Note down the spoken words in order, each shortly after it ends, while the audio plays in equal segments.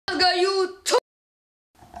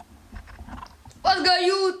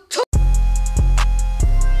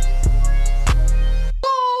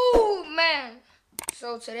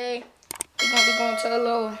today we're gonna be going to a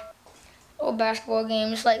little basketball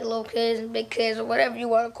game. It's like little kids and big kids or whatever you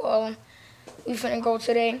want to call them. We finna go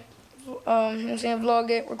today. I'm saying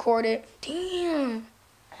vlog it, record it. Damn.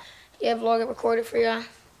 Yeah, vlog it, record it for y'all.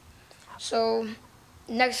 So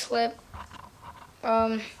next clip,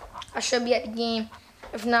 I should be at the game.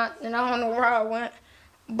 If not, then I don't know where I went.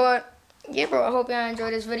 But yeah, bro, I hope y'all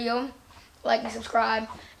enjoyed this video. Like and subscribe.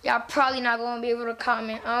 Y'all probably not gonna be able to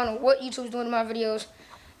comment. I don't know what YouTube's doing to my videos.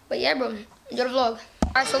 But yeah, bro, enjoy the vlog.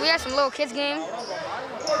 Alright, so we had some little kids game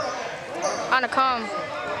on the comm.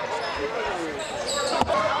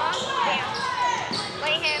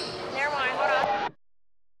 Wait him. Never mind. Hold on.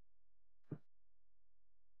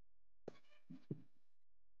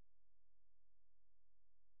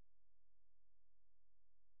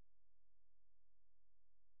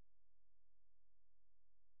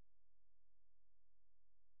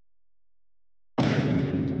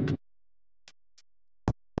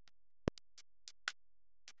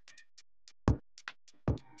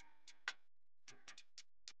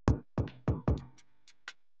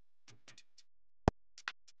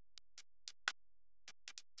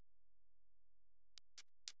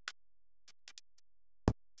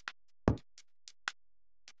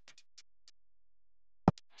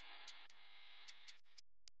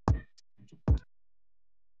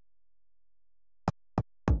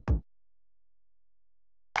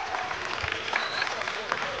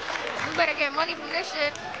 We better get money from this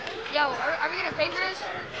shit. Yo, are we gonna pay for this?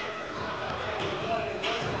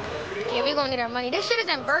 Yeah, we gonna need our money. This shit is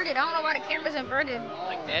inverted. I don't know why the camera's inverted.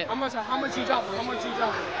 Like that. How much you dropping? How much you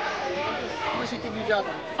dropping? How much you think you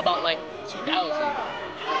dropping? About like 2,000.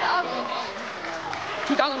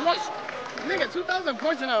 2,000 points. Nigga, 2,000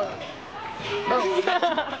 points in a... Bro.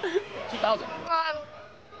 2,000.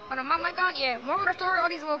 But on my mic on, yeah, moral of the story, all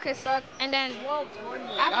these little kids suck. And then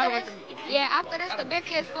after this, the big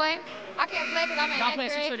kids play. I can't play because I'm in I'm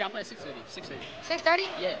playing 8th grade. 6:30. I'm playing 6:30. 6:30?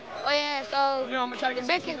 Yeah. Oh yeah, so You know, I'm gonna try to the get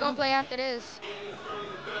big kids gonna play after this.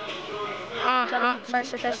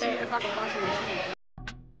 That's it. if I can possibly see.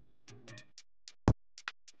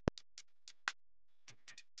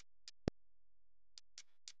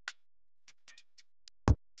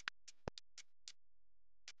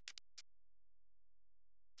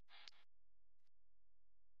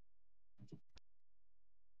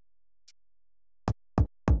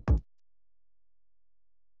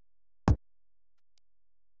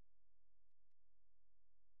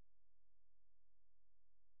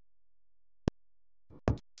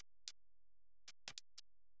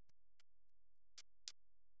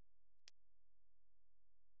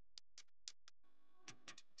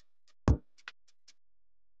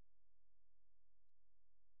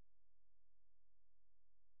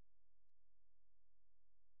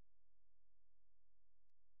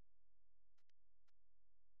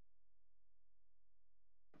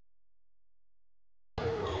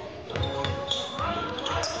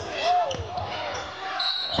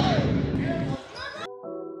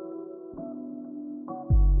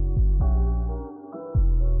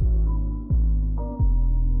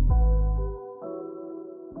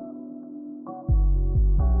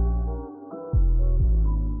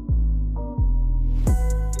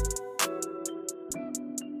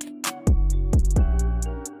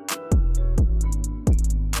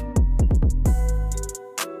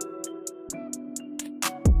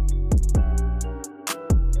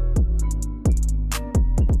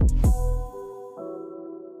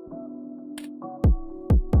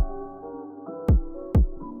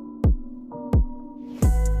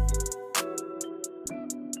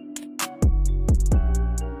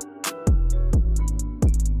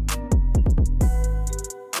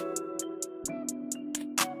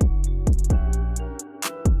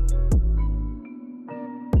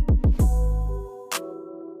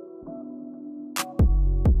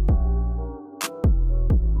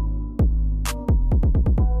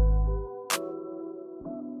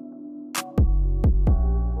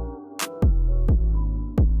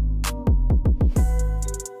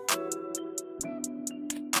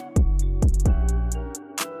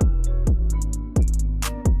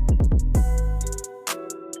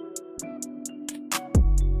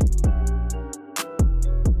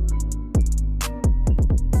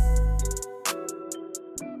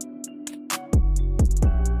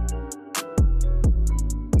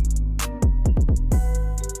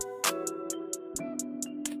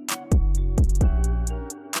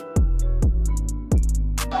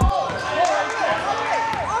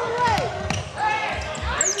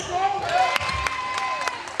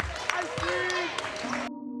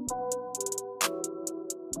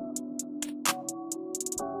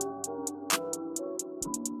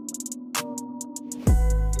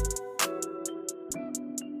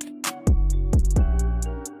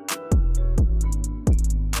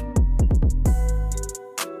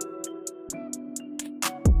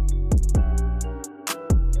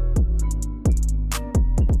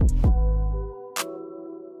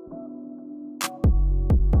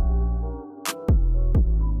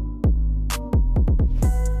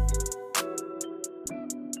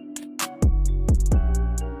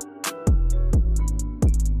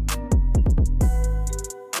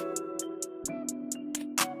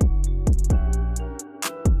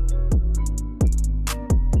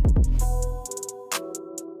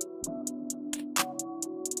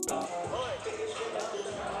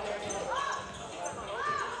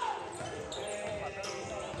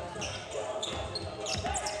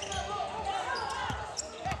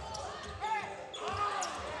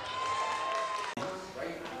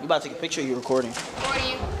 You about to take a picture of you recording? Recording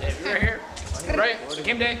you. Yeah, you're right here. Right?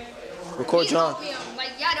 Game day. Record He's John. opium. Like,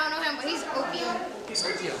 y'all don't know him, but he's opium. He's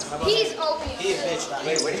opium. He a bitch. Nah,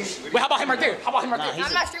 Wait, how about him right there? How about him right there?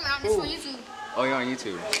 I'm not streaming. I'm just on YouTube. Oh, you're on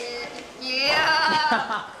YouTube.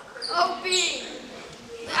 Yeah. OP.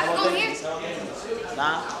 I can go here.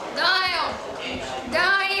 Nah. Damn.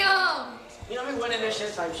 Damn. You know me winning this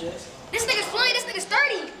shit type shit. This nigga's flying. This nigga's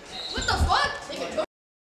 30. What the fuck?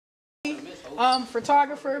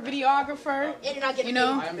 Photographer, videographer. You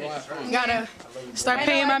know, you gotta start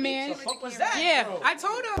paying my man. Yeah, I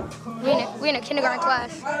told him. We in a kindergarten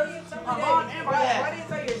class.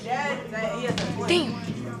 Damn.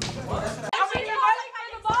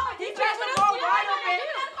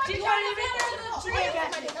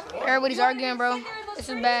 Everybody's arguing, bro. This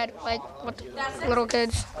is bad. Like, what the little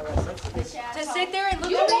kids. Just sit there and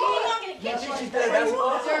look at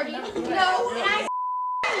me.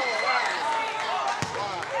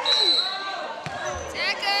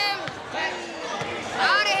 Take him.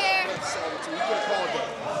 Out of here.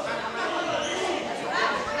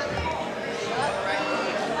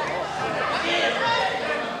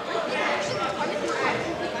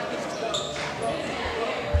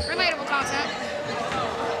 Relatable content.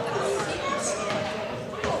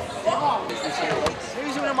 Are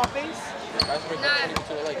you zooming in my face? Nah.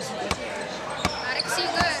 I can see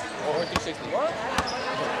good. Or 360. What?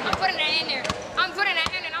 I'm putting that in there. I'm putting that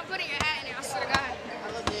in and I'm putting your hat in there. I swear to God.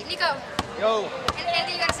 Nico, Yo,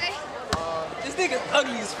 anything you gotta say? this nigga's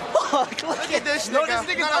ugly as fuck. Look at this nigga. No, this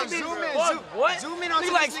nigga's ugly as fuck. What? Zoom in on He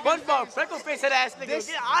like SpongeBob, freckle face head ass nigga.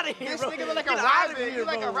 Get out of here, This bro. nigga look like a Get out of rabbit. here, You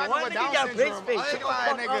like a bro. rabbit What? with Nigga Down got big syndrome. face. Ugly Shut the ass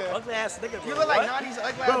fuck nigga. up, ugly ass nigga. You bro. look like What? Nani's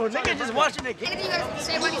ugly Bro, ass. nigga just watching the game. Anything you gotta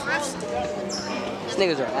say about these refs? These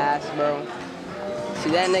niggas are ass, bro.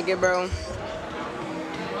 See that nigga, bro?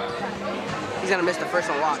 He's gonna miss the first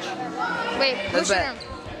one, watch. Wait, Let's who's bet. him?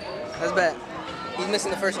 Let's bet. He's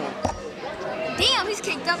missing the first one. Damn, he's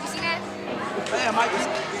kicked up. You see that? Damn, Mike.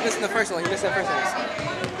 He's missing the first one. He's missing the first one.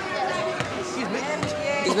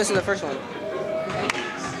 He's missing the first one.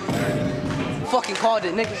 Fucking called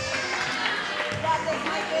it, nigga.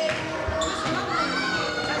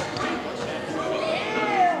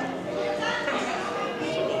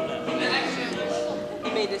 He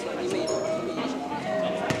made this one. He made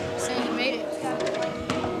it. Saying he made it.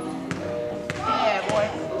 Yeah, boy.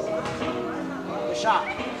 Good shot.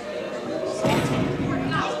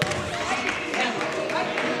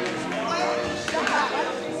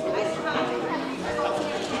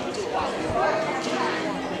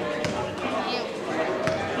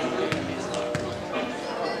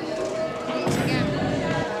 Once again.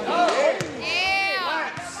 Damn.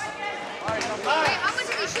 Wait, how much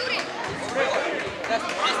is he shooting?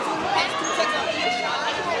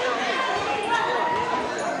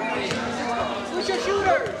 Who's your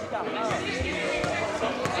shooter?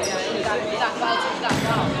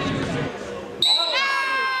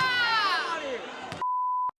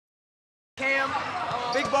 Cam,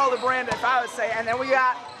 big baller brand, if I would say, and then we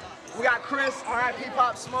got Chris, R.I.P.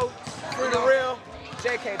 Pop Smoke, Free the Real,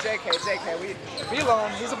 JK. We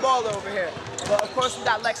alone. He's a baller over here. But of course we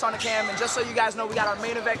got Lex on the cam, and just so you guys know, we got our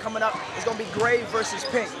main event coming up. It's gonna be Gray versus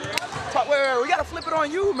Pink. Wait, we gotta flip it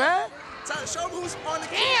on you, man. Show them who's on the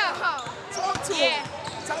cam. Damn. Talk to Yeah. him.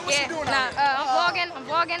 Tell him what Yeah. you doing Nah, out here. I'm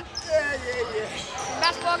vlogging. Yeah.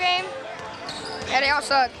 Basketball game. Yeah, they all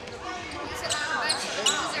suck.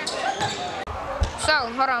 So,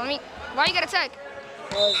 hold on, why you got a tech?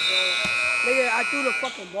 Nigga, I threw the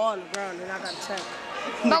fucking ball on the ground and I got attacked.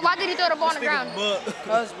 But why did he throw the ball on the ground?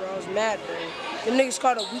 Cause, bro, I was mad, bro. Them niggas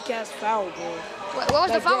called a weak ass foul, bro. What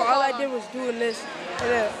was the Like, bro, foul all I call? did was doing this,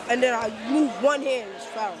 and then I moved one hand and it's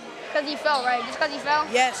foul. Because he fell, right? Just because he fell?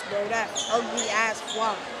 Yes, bro, that ugly ass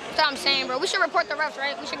foul. That's what I'm saying, bro. We should report the refs,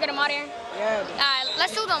 right? We should get them out of here. Yeah, bro. Alright,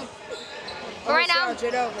 let's sue them. But right now,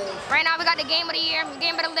 we got the game of the year,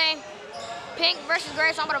 game of the day. Pink versus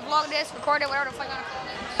Gray, so I'm gonna vlog this, record it, whatever the fuck I'm gonna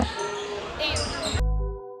call it. Damn.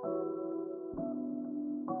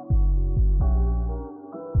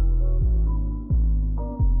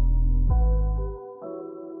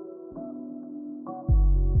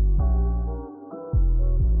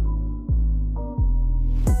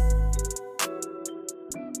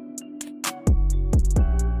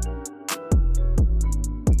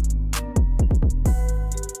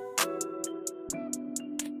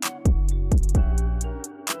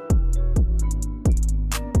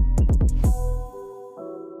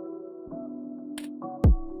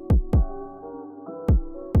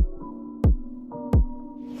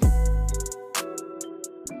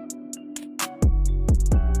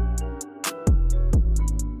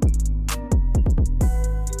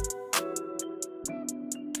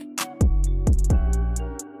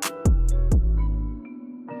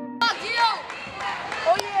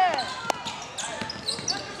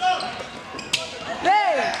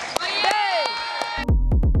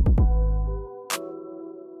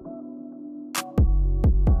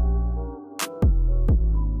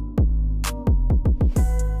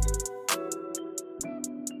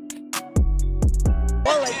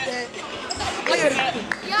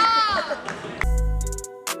 Yeah.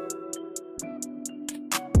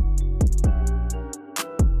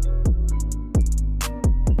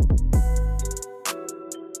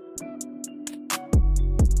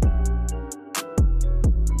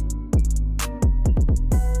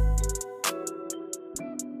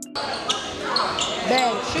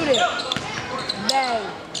 Bang, shoot it. Bang,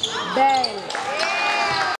 bang.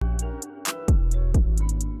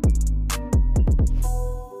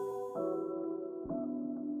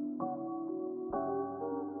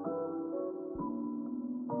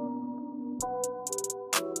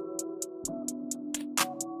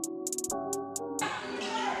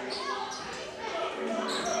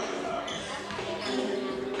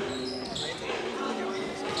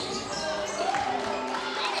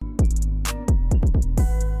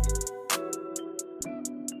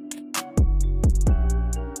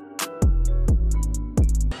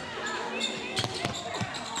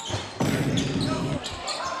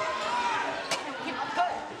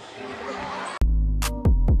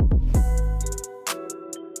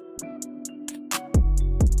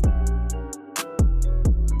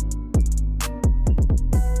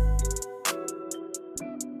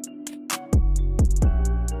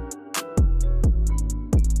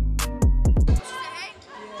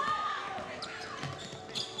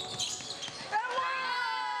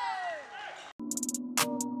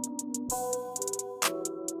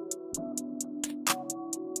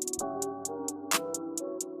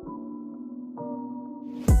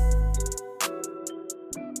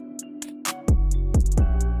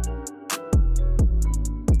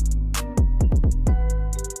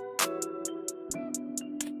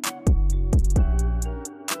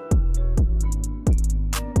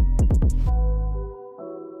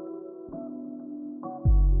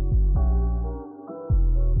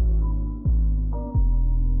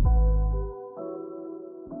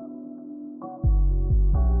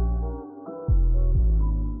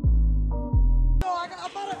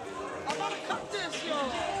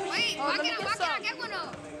 Why can I get one of?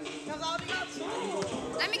 Because I only got two.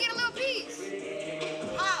 Let me get a little piece.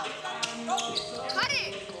 How? Cut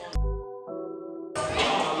it.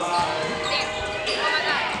 Damn. Oh my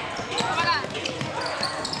God. Oh my God.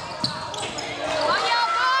 On your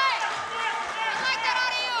boy. I like that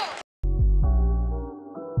out of you.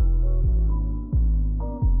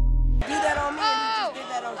 Do that on me and you just did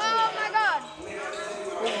that on you. Oh my God.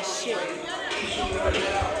 Holy shit.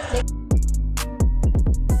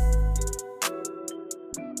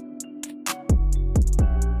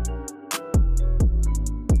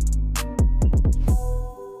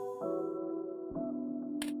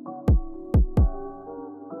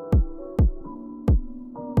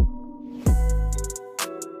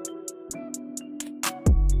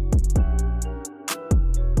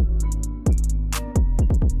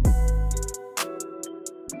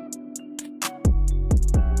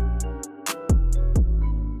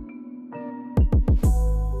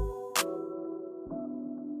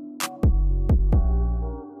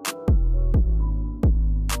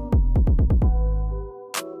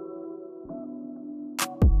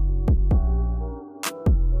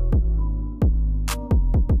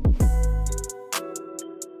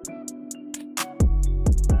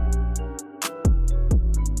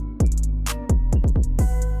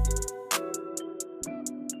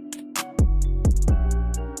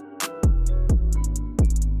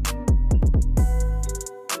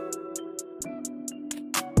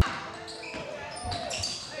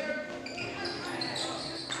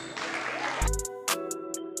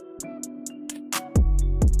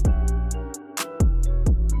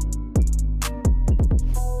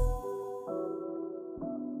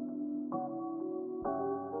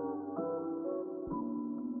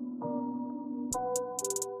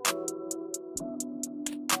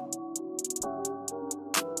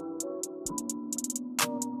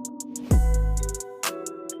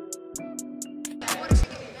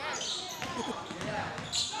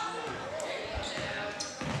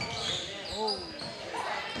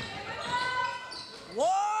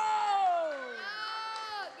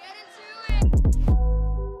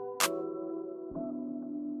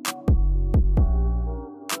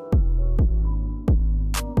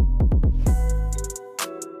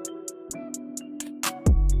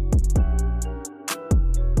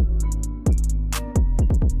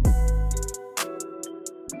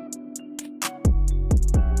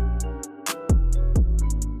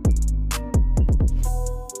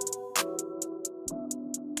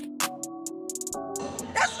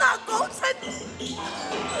 That's not goats in it.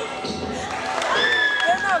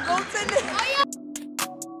 There's not goats in it. Oh,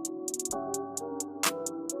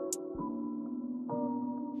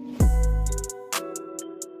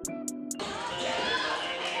 yeah.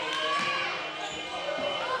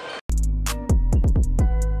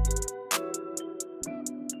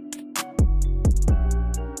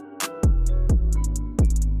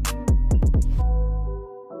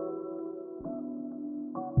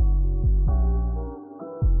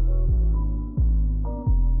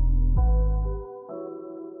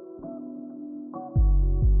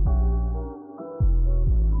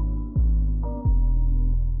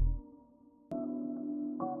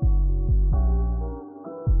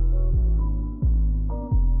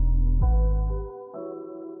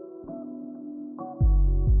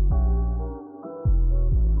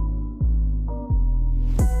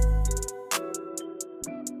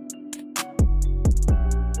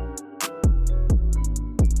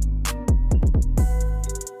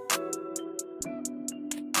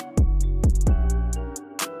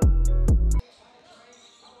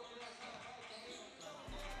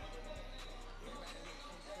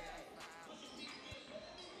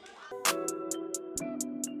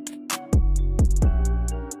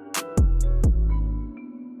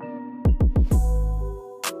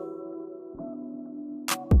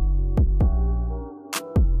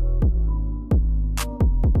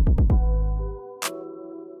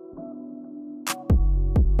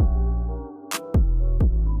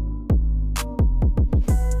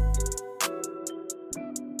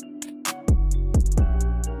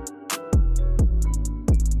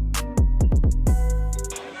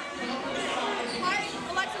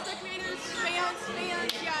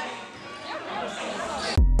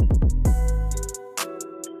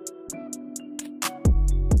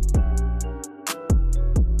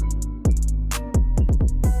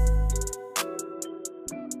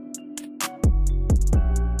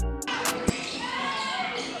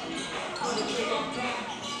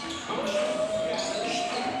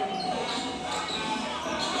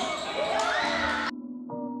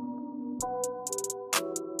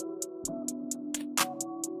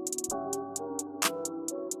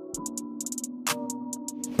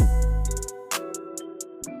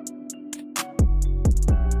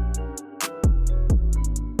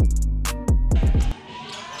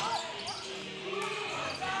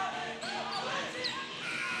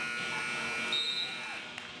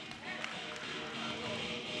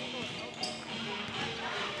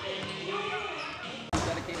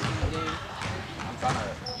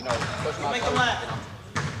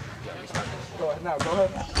 No, go ahead.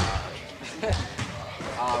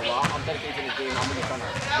 Well, I'm dedicated to the game. I'm really trying to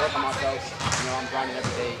work on myself. You know, I'm grinding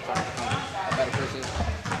every day, trying to become a better person.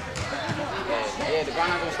 Yeah, the grind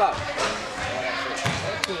not gonna stop.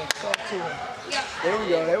 There we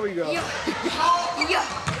go, there we go.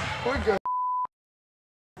 We're good.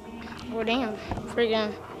 Well, damn.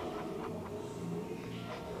 Freaking.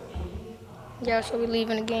 Yeah, so we're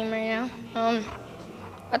leaving the game right now.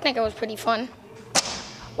 I think it was pretty fun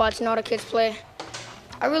watching all the kids play.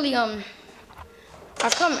 I really, I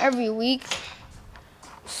come every week,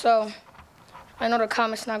 so I know the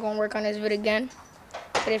comments not gonna work on this vid again.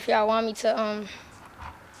 But if y'all want me to,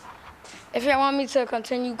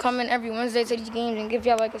 continue coming every Wednesday to these games and give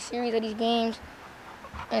y'all like a series of these games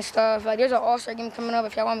and stuff, like there's an All-Star game coming up.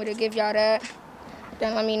 If y'all want me to give y'all that,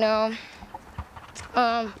 then let me know.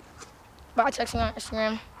 By texting on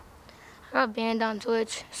Instagram. I got banned on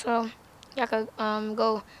Twitch, so y'all could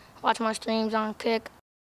go watch my streams on Kick.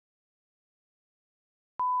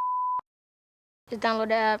 Just download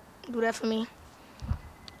the app, do that for me.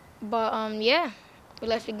 But yeah, we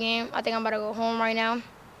left the game. I think I'm about to go home right now.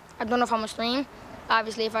 I don't know if I'm gonna stream.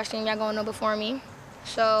 Obviously, if I stream, y'all gonna know before me.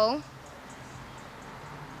 So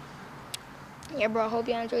yeah, bro, I hope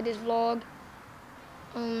y'all enjoyed this vlog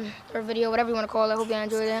or video, whatever you wanna call it. I hope y'all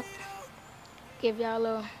enjoyed it. Give y'all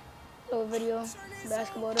a little video,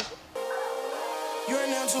 basketball. You're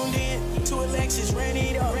now tuned in to Alexis, ran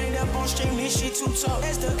it up on stream, this shit too tough.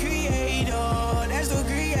 That's the creator, that's the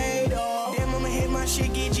creator. Damn, I'ma hit my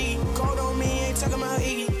shit, get G. Called on me, ain't talking about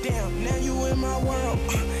Iggy.